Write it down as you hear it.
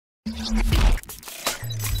Hi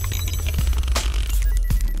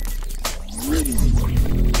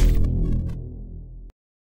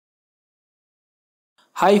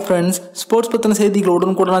friends, sports பத்தின செய்திகள்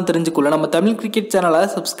உடனுக்குடன் தெரிஞ்சுக்கொள்ள நம்ம தமிழ் கிரிக்கெட் சேனலை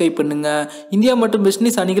சப்ஸ்கிரைப் பண்ணுங்க. இந்தியா மற்றும் வெஸ்ட்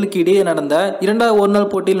இண்டீஸ் அணிகளுக்கு இடையே நடந்த இரண்டாவது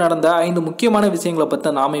ஒருநாள் போட்டியில் நடந்த 5 முக்கியமான விஷயங்களை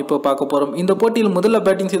பத்தி நாம இப்போ பார்க்க போறோம். இந்த போட்டியில் முதல்ல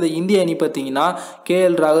பேட்டிங் செய்த இந்திய அணி பார்த்தீங்கன்னா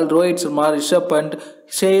KL ராகுல், ரோஹித் சர்மா, ரிஷப் பண்ட்,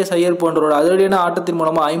 ஷேயஸ் ஐயர் போன்றோட அதிரடியான ஆட்டத்தின்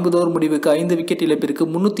மூலமா 50 ஓவர் முடிவுக்கு 5 விக்கெட் இழப்பிற்கு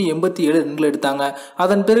 387 ரன்கள் எடுத்தாங்க.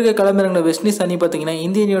 அதன் பிறகு களமிறங்கின வெஸ்ட் இண்டீஸ் அணி பார்த்தீங்கன்னா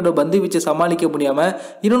இந்திய அணியோட பந்து வீச்சை சமாளிக்க முடியாம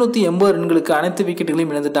 280 ரன்களுக்கு அனைத்து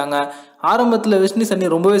விக்கெட்டுகளையும் இழந்துட்டாங்க. ஆரம்பத்தில் வெஸ்ட் இண்டீஸ் அணி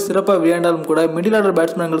ரொம்பவே சிறப்பாக விளையாண்டாலும் கூட மிடில் ஆர்டர்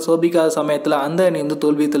பேட்ஸ்மேன்கள் சோபிக்காத சமயத்தில் அந்த அணி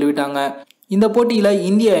தோல்வியை தழுவிட்டாங்க. இந்த போட்டியில்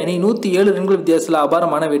இந்திய அணி 107 ரன்கள் வித்தியாசத்தில்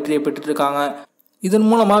அபாரமான வெற்றியை பெற்றுட்டு இருக்காங்க. இதன்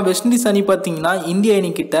மூலமா வெஸ்ட் இண்டீஸ் அணி பார்த்தீங்கன்னா இந்திய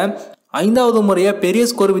அணி கிட்ட 5வது முறையா பெரிய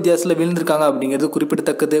ஸ்கோர் வித்தியாசத்தில் வீழ்ந்திருக்காங்க அப்படிங்கிறது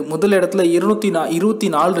குறிப்பிடத்தக்கது. முதல் இடத்துல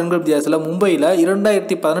 224 ரன்கள் வித்தியாசத்தில் மும்பையில்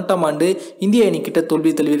 2018ஆம் ஆண்டு இந்திய அணி கிட்ட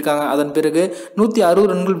தோல்வி தழுவிருக்காங்க. அதன் பிறகு 160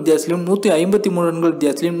 ரன்கள் வித்தியாசத்திலும் 153 ரன்கள்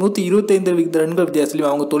வித்தியாசத்திலும் 125 ரன்கள் வித்தியாசத்திலும்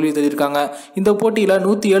அவங்க தோல்வி தழுவிருக்காங்க. இந்த போட்டியில்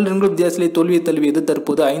 107 ரன்கள் வித்தியாசத்தில் தோல்வியை தழுவியது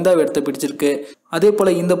தற்போது 5வது இடத்தை பிடிச்சிருக்கு. அதே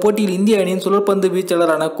போல இந்த போட்டியில் இந்திய அணியின் சுழற்பந்து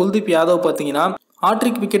வீச்சாளரான குல்தீப் யாதவ் பார்த்தீங்கன்னா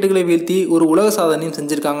ஹாட்ரிக் விக்கெட்டுகளை வீழ்த்தி ஒரு உலக சாதனையும்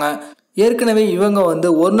செஞ்சிருக்காங்க. ஏற்கனவே இவங்க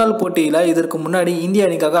ஒரு நாள் போட்டியில் இதற்கு முன்னாடி இந்திய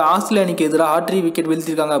அணிக்காக ஆஸ்திரேலிய அணிக்கு எதிராக ஹாட்ரிக் விக்கெட்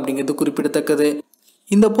வீழ்த்திருக்காங்க அப்படிங்கிறது குறிப்பிடத்தக்கது.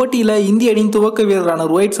 இந்த போட்டியில் இந்திய அணியின் துவக்க வீரரான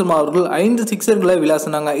ரோஹித் சர்மா அவர்கள் 5 சிக்ஸர்களை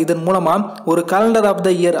விளாசினாங்க. இதன் மூலமா ஒரு காலண்டர் ஆஃப் த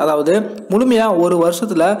இயர், அதாவது முழுமையா ஒரு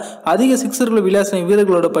வருஷத்துல அதிக சிக்ஸர்களை விளாசின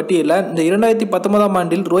வீரர்களோட பட்டியலில் இந்த 2019ஆம்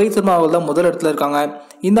ஆண்டில் ரோஹித் சர்மா அவர்கள் தான் முதல் இடத்துல இருக்காங்க.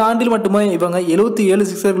 இந்த ஆண்டில் மட்டுமே இவங்க 77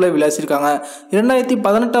 சிக்ஸர்களை விளாசிருக்காங்க.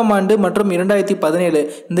 2018ஆம் ஆண்டு மற்றும் 2017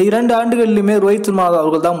 இந்த 2 ஆண்டுகளிலுமே ரோஹித் சர்மா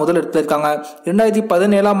அவர்கள் தான் முதல் இடத்துல இருக்காங்க.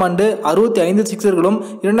 2017ஆம் ஆண்டு 65 சிக்ஸர்களும்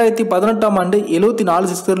 2018ஆம் ஆண்டு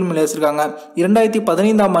 74 சிக்ஸர்களும் விளாசிருக்காங்க.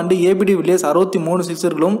 2015ஆம் ஆண்டு ஏபிடி வில்லியர்ஸ் 63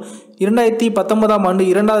 சிக்ஸர்களும் 2019ஆம் ஆண்டு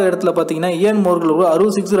 2வது இடத்துல பார்த்தீங்கன்னா இயன் மோர்கல்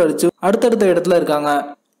 60 சிக்ஸர் அடிச்சு அடுத்தடுத்த இடத்துல இருக்காங்க.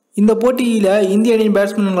 இந்த போட்டியில இந்திய அணியின்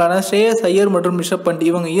பேட்ஸ்மேன்களான ஷேயஸ் ஐயர் மற்றும் ரிஷப் பண்ட்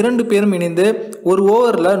இவங்க 2 பேரும் இணைந்து ஒரு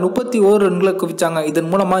ஓவரில் 31 ரன்களை குவிச்சாங்க. இதன்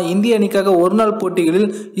மூலமா இந்திய அணிக்காக ஒரு நாள் போட்டிகளில்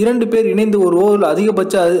 2 பேர் இணைந்து ஒரு ஓவரில்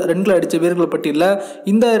அதிகபட்ச ரன்களை அடித்த வீரர்கள் பட்டியலில்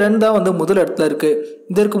இந்த ரன் தான் முதல் இடத்துல இருக்கு.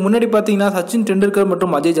 இதற்கு முன்னாடி பார்த்தீங்கன்னா சச்சின் டெண்டுல்கர்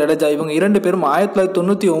மற்றும் அஜய் ஜடேஜா இவங்க 2 பேரும்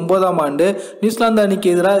 1999ஆம் ஆண்டு நியூசிலாந்து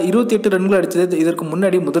அணிக்கு எதிராக 28 ரன்கள் அடித்தது இதற்கு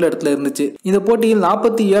முன்னாடி முதல் இடத்துல இருந்துச்சு. இந்த போட்டியில்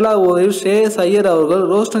 47வது ஓவரில் ஷேயஸ் ஐயர் அவர்கள்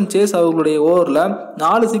ரோஸ்டன் சேஸ் அவர்களுடைய ஓவரில்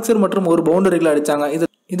 4 சிக்ஸர் மற்றும் ஒரு பவுண்டரிகளை அடிச்சாங்க.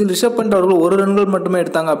 இதில் ரிஷப் பண்ட் அவர்கள் 1 ரன்கள் மட்டுமே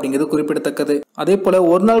எடுத்தாங்க அப்படிங்கிறது குறிப்பிடத்தக்கது. அதே போல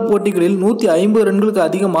ஒரு நாள் போட்டிகளில் 150 ரன்களுக்கு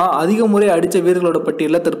அதிக முறை அடித்த வீரர்களோட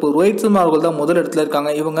பட்டியலில் தற்போது ரோஹித் சர்மா அவர்கள் தான் முதல் இடத்துல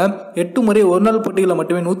இருக்காங்க. இவங்க 8 முறை ஒரு நாள் போட்டிகளில்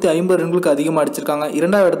மட்டுமே 150 ரன்களுக்கு அதிகமாக அடிச்சிருக்காங்க.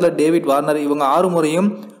 2வது இடத்துல டேவிட் வார்னர் இவங்க 6 முறையும்,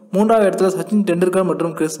 3வது இடத்துல சச்சின் டெண்டுல்கர்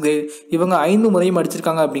மற்றும் கிறிஸ் கெயில் இவங்க 5 முறையும்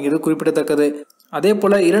அடிச்சிருக்காங்க அப்படிங்கிறது குறிப்பிடத்தக்கது. அதே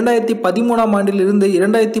போல 2013ஆம் ஆண்டிலிருந்து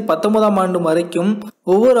 2019ஆம் ஆண்டு வரைக்கும்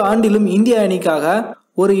ஒவ்வொரு ஆண்டிலும் இந்திய அணிக்காக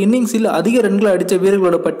ஒரு இன்னிங்ஸில் அதிக ரன்களை அடித்த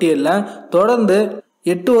வீரர்களோட பட்டியலில் தொடர்ந்து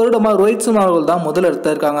 8 வருடமா ரோஹித் சர்மா அவர்கள் தான் முதல்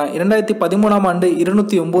இடத்துல இருக்காங்க. 2013ஆம் ஆண்டு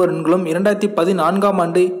 209 ரன்களும், 2014ஆம்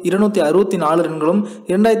ஆண்டு 264 ரன்களும்,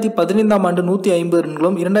 2015ஆம் ஆண்டு 150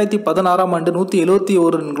 ரன்களும், 2016ஆம் ஆண்டு 171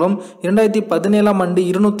 ரன்களும், 2017ஆம் ஆண்டு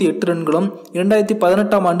 208 ரன்களும்,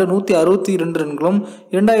 2018ஆம் ஆண்டு 162 ரன்களும்,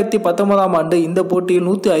 2019ஆம் ஆண்டு இந்த போட்டியில்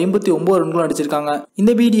 159 ரன்களும் அடிச்சிருக்காங்க.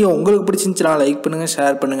 இந்த வீடியோ உங்களுக்கு பிடிச்சிருந்துச்சுன்னா லைக் பண்ணுங்க,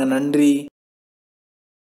 ஷேர் பண்ணுங்க. நன்றி.